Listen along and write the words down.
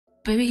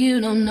Baby, you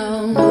don't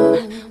know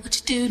what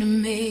you do to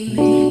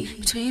me.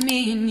 Between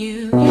me and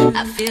you,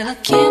 I feel a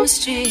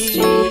chemistry.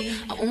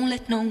 I won't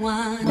let no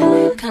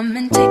one come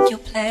and take your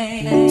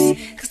place.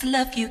 Cause the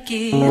love you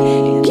give,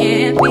 it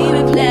can't be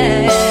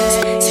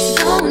replaced. See,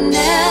 no one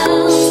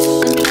else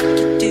will do like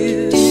you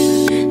do.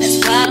 That's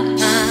why I'm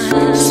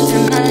mine.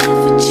 Spend my life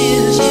with you.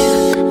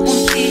 I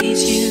wanna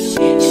please you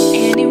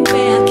any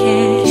way I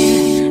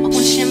can. I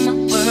wanna share my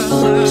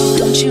world.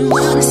 Don't you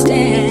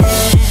understand?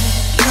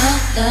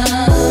 Your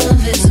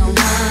love is a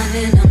one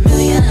in a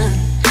million.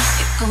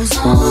 It goes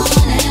on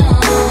and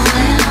on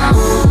and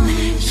on.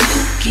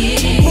 You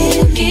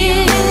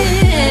give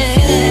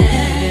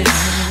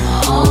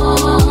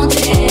all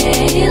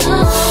day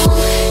long.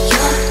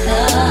 Your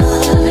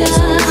love is a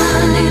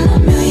one in a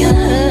million.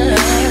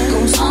 It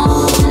goes on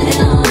and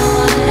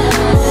on and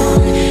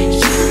on.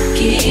 You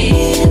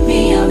give me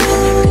a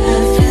really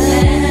good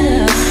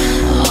feeling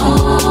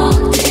all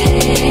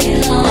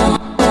day long.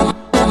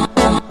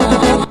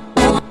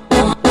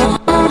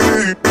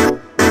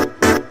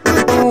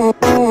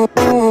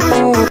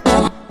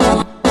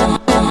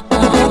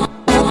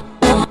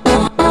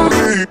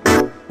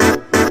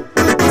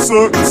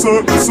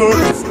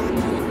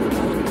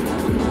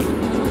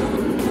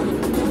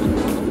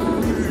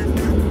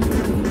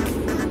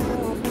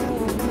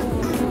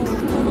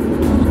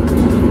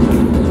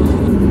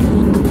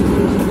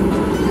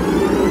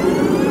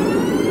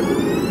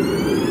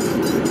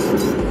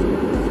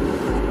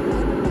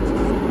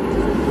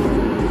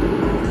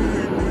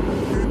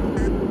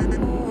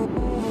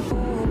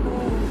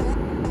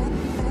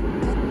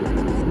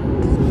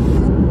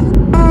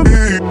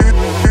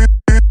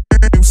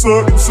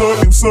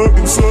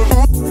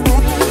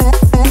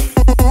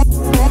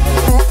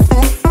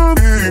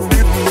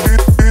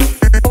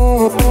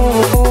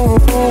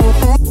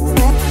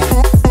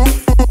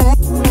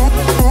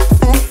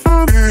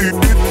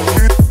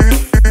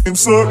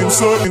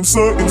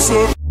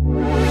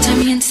 Turn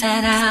me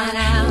inside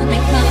out,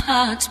 make my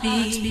heart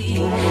beat.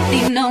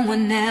 Need no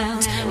one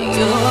else,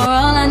 you're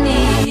all I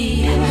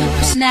need.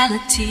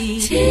 Personality,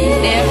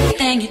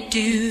 everything you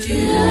do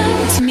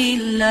makes me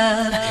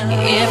love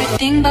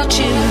everything about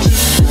you.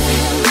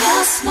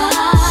 Your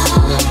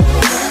smile,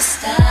 your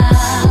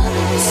style,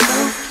 so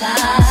fly.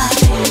 I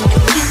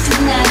can't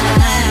deny,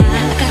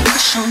 I got a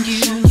crush on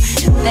you,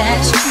 and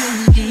that's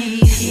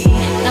truly.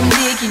 I'm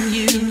digging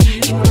you,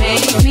 you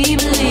make me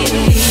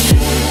believe.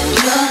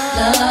 Your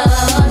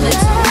love is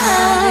a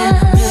one in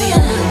a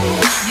million.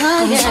 It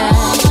goes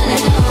on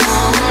and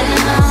on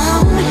and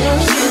on.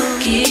 You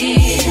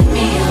give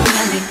me a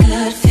really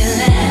good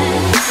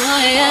feeling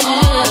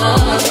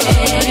all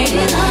day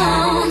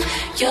long.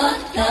 Your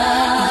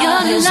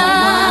love is a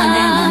one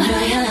in a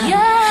million. It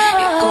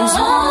goes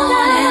on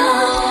and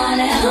on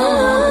and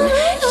on.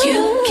 You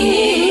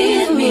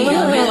give me a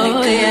really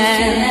good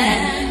feeling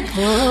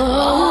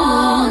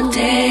all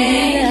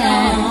day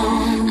long.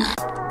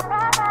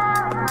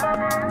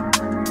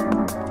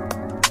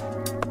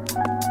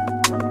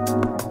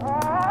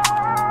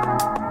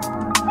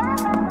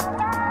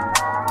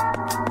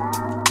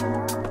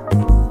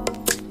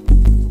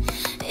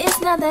 It's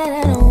not that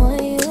I don't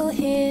want you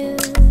here.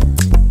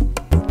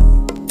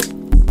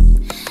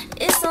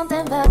 It's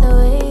something about the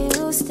way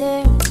you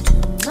stare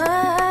into my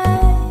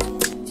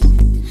eyes.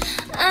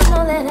 I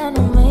know that I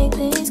don't make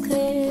things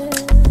clear.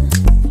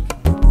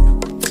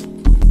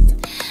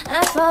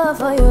 I fall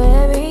for you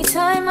every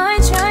time I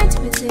try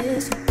to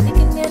resist. We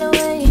can get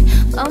away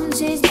from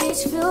these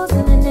beach views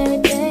and every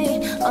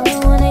day. All I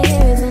wanna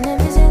hear is an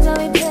ever since how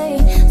we play.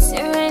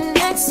 Sit right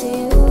next to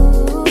you.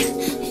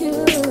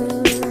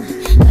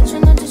 I try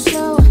not to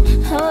show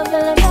how I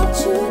feel about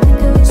you.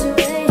 Think I wish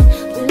away.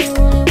 Really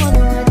wanna,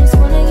 I just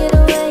wanna get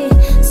away.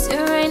 Sit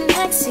right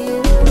next to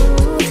you.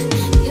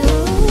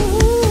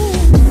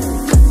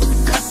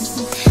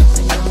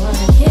 But I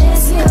wanna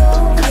kiss you.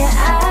 Yeah,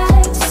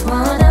 I just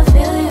wanna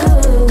feel you.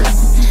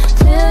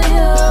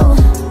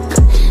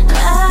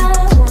 I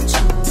want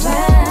you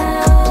around,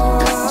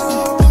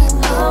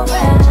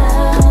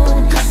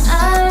 around.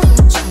 I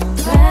want you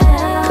around, around.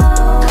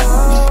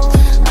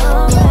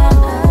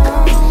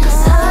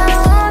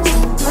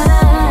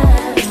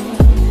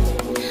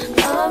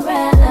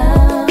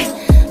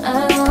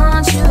 I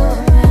want you around, around. I want you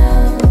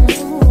around,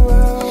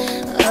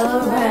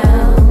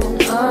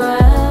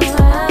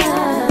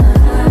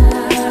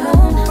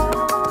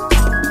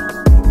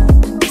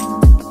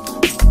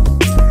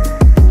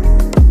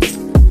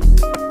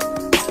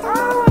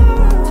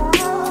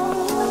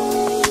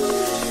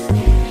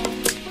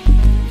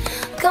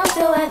 come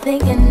through, I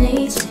think I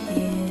need you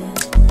here.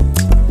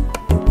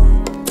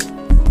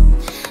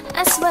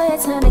 I swear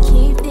it's hard to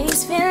keep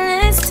these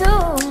feelings to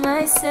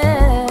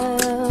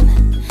myself.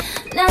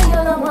 Now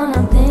you're the one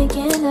I'm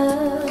thinking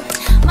of.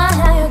 My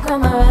higher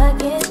ground, my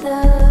rocket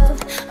love.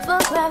 For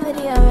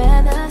gravity, I'd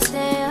rather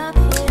stay up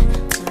here.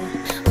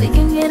 We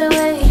can get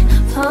away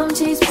from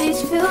these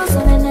beach views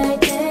on a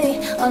night day.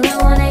 All I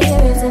wanna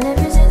hear is an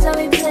ever since how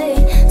we play.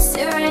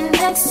 Sit right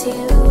next to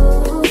you.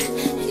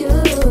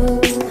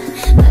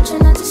 I try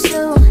not to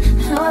show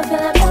how I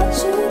feel about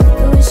you. Think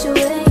I wish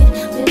away.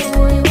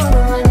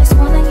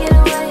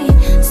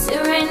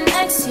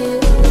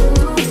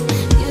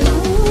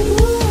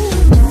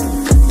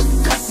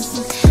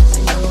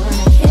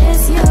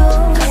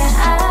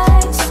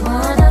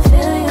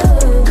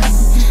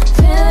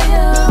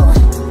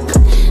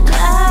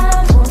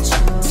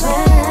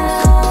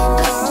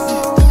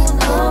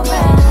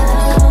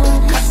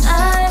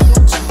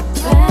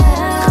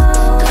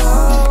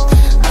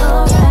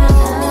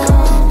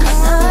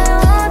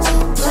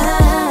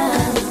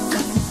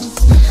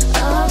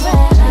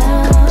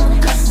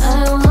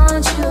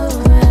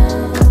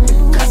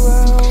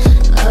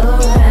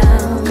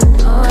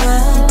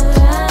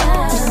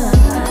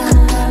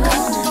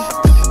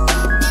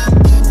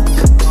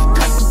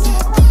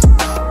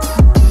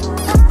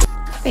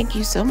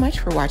 so much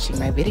for watching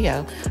my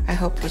video. I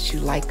hope that you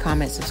like,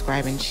 comment,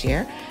 subscribe, and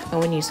share. And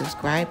when you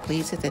subscribe,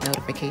 please hit the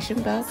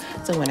notification bell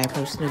so when I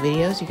post new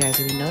videos, you guys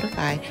will be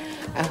notified.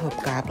 I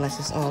hope God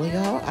blesses all of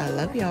y'all. I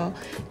love y'all.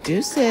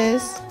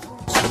 Deuces.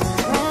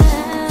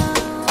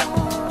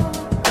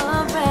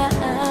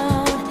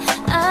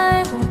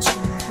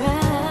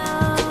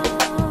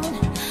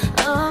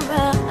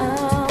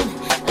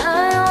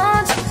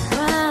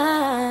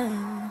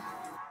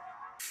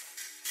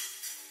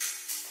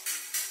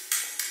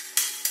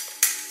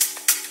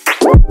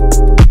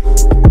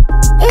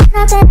 It's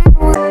not that I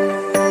want